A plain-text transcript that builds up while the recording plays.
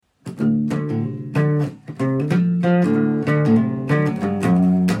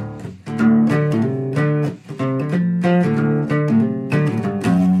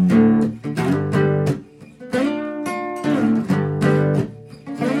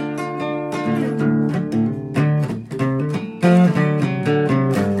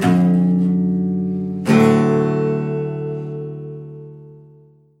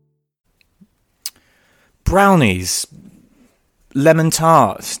brownies, lemon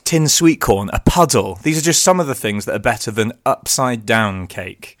tart, tin sweet corn, a puddle. These are just some of the things that are better than upside down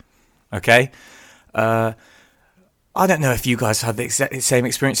cake. Okay? I don't know if you guys had the same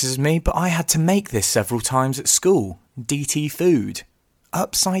experiences as me, but I had to make this several times at school. DT food.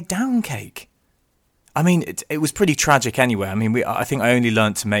 Upside down cake. I mean, it was pretty tragic anyway. I mean, I think I only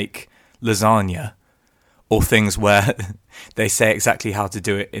learnt to make lasagna or things where they say exactly how to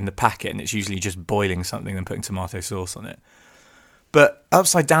do it in the packet, and it's usually just boiling something and putting tomato sauce on it. But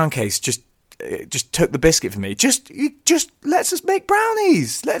upside down case just took the biscuit for me. Just let's us make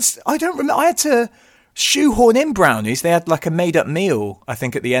brownies. I don't remember. I had to shoehorn in brownies. They had like a made up meal, I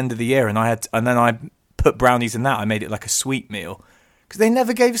think, at the end of the year, and then I put brownies in that. I made it like a sweet meal because they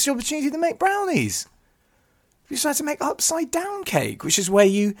never gave us the opportunity to make brownies. We decided to make upside down cake, which is where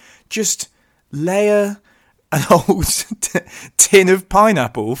you just layer an old tin of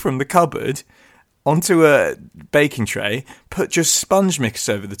pineapple from the cupboard onto a baking tray, put just sponge mix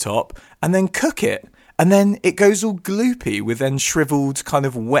over the top, and then cook it. And then it goes all gloopy with then shriveled kind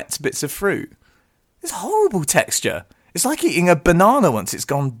of wet bits of fruit. It's horrible texture. It's like eating a banana once it's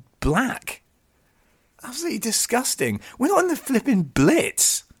gone black. Absolutely disgusting. We're not in the flipping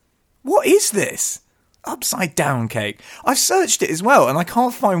Blitz. What is this? Upside down cake. I've searched it as well, and I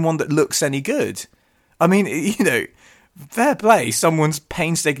can't find one that looks any good. I mean, fair play. Someone's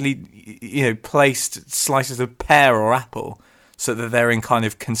painstakingly, placed slices of pear or apple so that they're in kind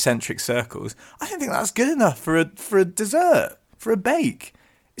of concentric circles. I don't think that's good enough for a dessert, for a bake.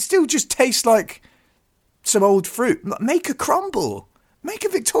 It still just tastes like some old fruit. Make a crumble. Make a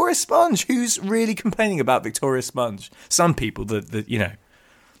Victoria Sponge. Who's really complaining about Victoria Sponge? Some people, the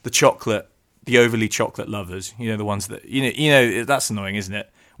chocolate, the overly chocolate lovers. The ones that that's annoying, isn't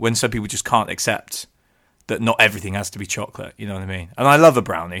it? When some people just can't accept that not everything has to be chocolate. You know what I mean? And I love a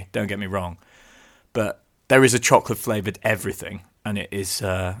brownie. Don't get me wrong, but there is a chocolate flavoured everything, and it is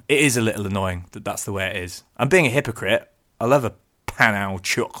a little annoying that that's the way it is. I'm being a hypocrite. I love a pan au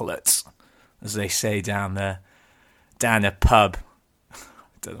chocolate, as they say down a pub. I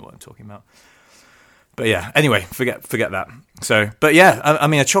don't know what I'm talking about. But yeah, anyway, forget that. So, but yeah, I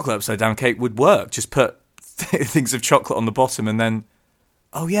mean, a chocolate upside down cake would work. Just put things of chocolate on the bottom and then,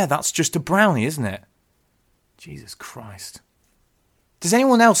 oh yeah, that's just a brownie, isn't it? Jesus Christ. Does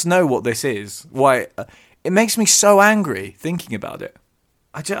anyone else know what this is? Why? It makes me so angry thinking about it.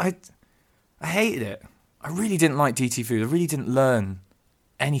 I hated it. I really didn't like DT food. I really didn't learn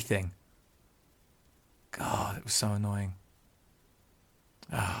anything. God, it was so annoying.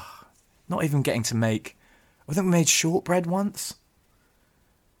 Not even getting to make... I think we made shortbread once.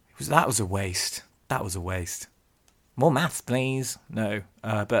 That was a waste. That was a waste. More maths, please. No.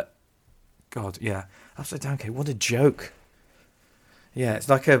 But, God, yeah. Upside down cake, what a joke. Yeah, it's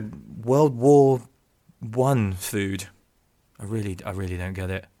like a World War I food. I really don't get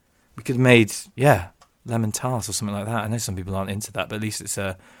it. We could have made, lemon tart or something like that. I know some people aren't into that, but at least it's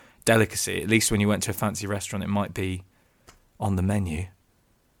a delicacy. At least when you went to a fancy restaurant, it might be on the menu.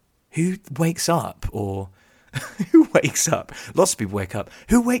 Who wakes up or... Who wakes up? Lots of people wake up.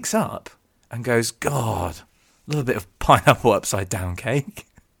 Who wakes up and goes, God, a little bit of pineapple upside down cake?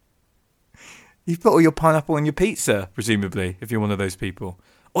 You've put all your pineapple on your pizza, presumably, if you're one of those people.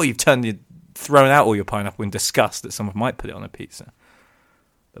 Or you've thrown out all your pineapple in disgust that someone might put it on a pizza.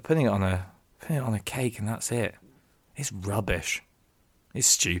 But putting it on a cake and that's it. It's rubbish. It's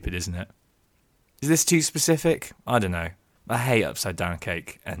stupid, isn't it? Is this too specific? I don't know. I hate upside down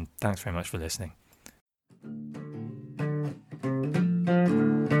cake, and thanks very much for listening.